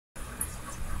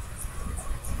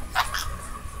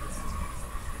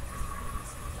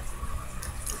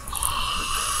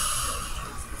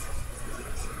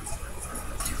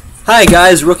Hi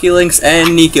guys, Rookie Links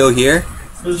and Nico here.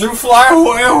 Did you fly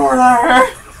away over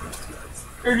there?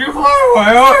 Did you fly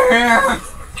away over here?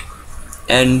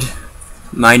 And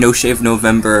my No Shave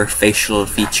November facial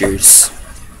features.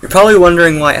 You're probably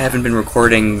wondering why I haven't been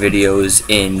recording videos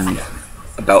in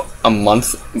about a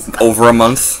month, over a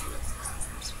month.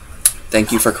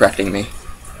 Thank you for correcting me.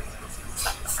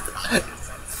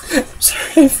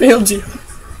 Sorry, I failed you.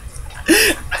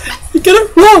 You got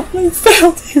it wrong, I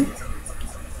failed you.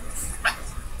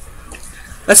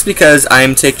 That's because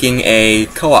I'm taking a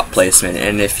co-op placement,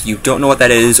 and if you don't know what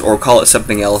that is, or call it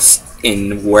something else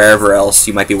in wherever else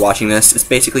you might be watching this, it's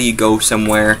basically you go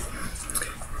somewhere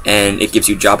and it gives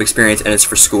you job experience and it's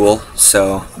for school,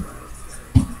 so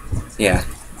yeah.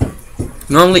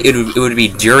 Normally it would be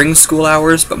during school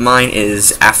hours, but mine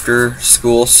is after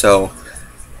school, so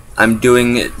I'm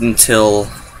doing it until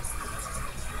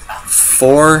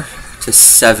 4 to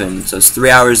 7, so it's 3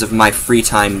 hours of my free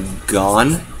time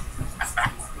gone.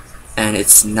 And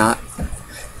it's not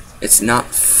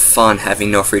fun having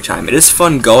no free time. It is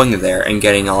fun going there and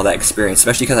getting all that experience,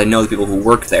 especially because I know the people who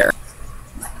work there.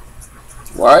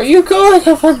 Why are you going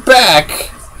on my back?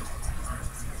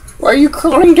 Why are you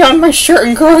crawling down my shirt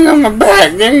and going on my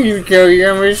back? There you go,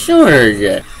 you're on my shoulder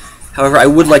again. However, I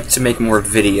would like to make more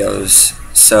videos,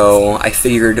 so I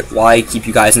figured why keep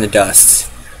you guys in the dust.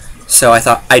 So I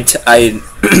thought I'd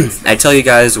tell you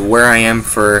guys where I am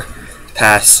for the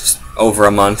past over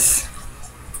a month.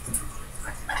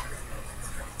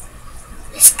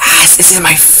 His ass is in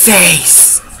my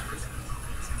face!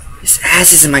 His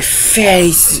ass is in my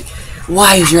face!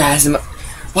 Why was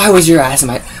his ass in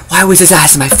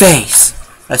my face?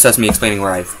 That's just me explaining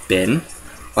where I've been,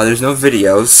 why there's no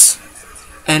videos,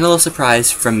 and a little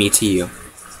surprise from me to you.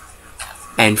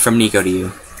 And from Nico to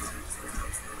you.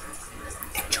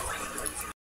 Enjoy.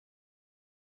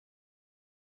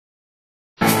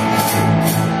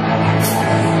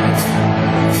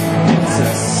 It's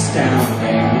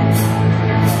astounding.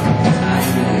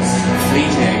 Time is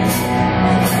fleeting.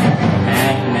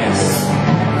 Madness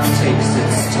takes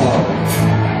its toll.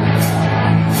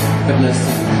 But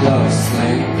listen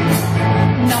closely.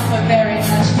 Not for very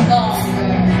much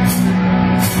longer.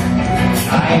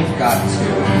 I've got to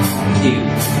keep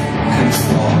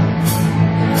control.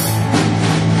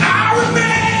 I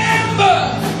remember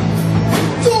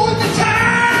doing the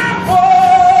time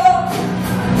war,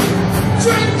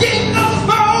 drinking those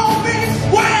moments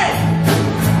when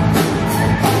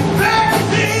there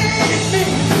is me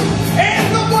and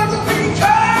the ones who be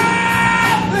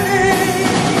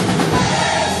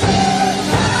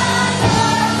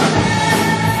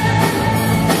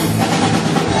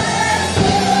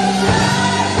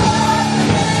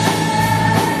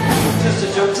Just a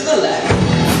jump to the left.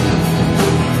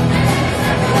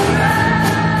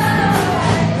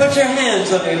 Put your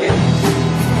hands on your hips.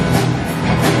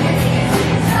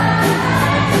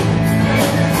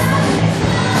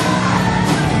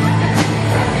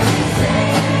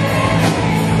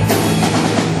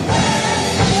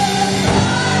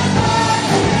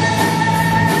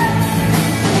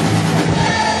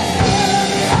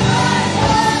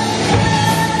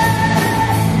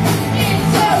 It's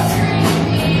so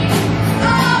dreamy.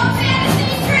 Oh,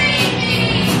 fantasy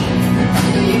dreamy.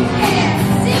 You can't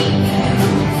see me.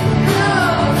 No,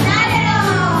 not at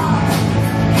all.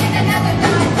 It's another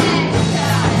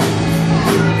dimension.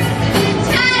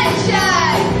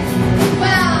 Intention.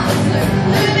 Well,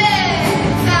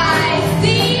 limits I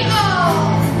see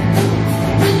all.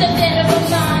 With a bit of a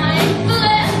mind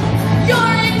flip,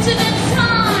 you're into the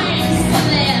time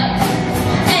slip,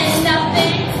 and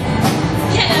nothing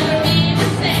can ever be the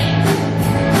same.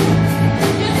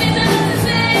 You see the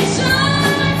sensation,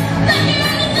 the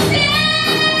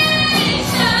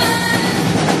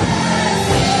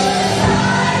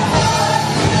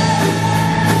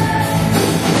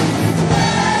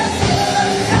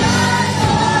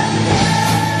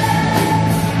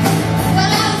Well,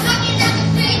 I was walking down the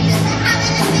street just to have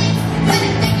a thing, when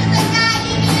a thing was a guy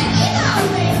gave me the guitar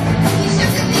ring. He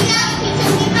shook the thing up, he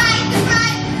took me by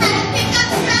surprise, had a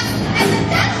pickup truck and the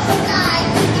devil died.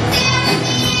 He stared at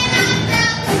me and I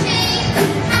felt the change.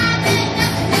 I meant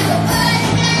nothing, never would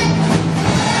again.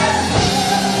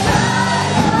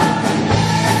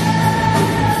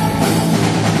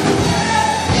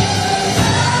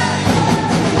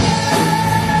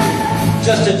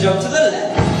 Just a jump to the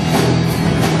left.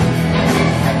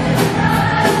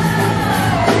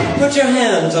 Put your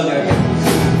hands on your hips.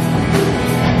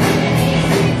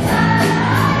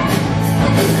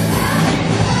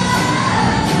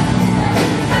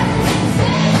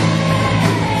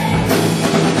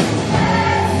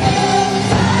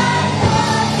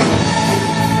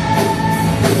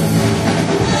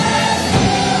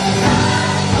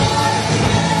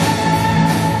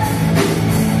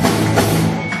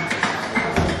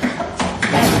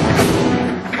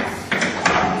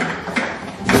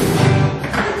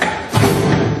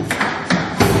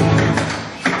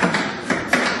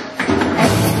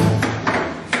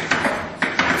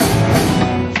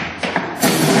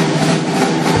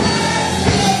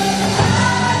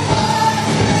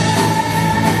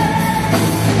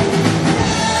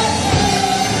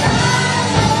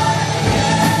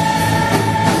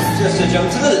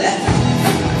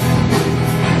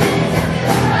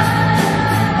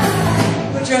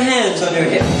 guess I'll do it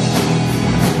again.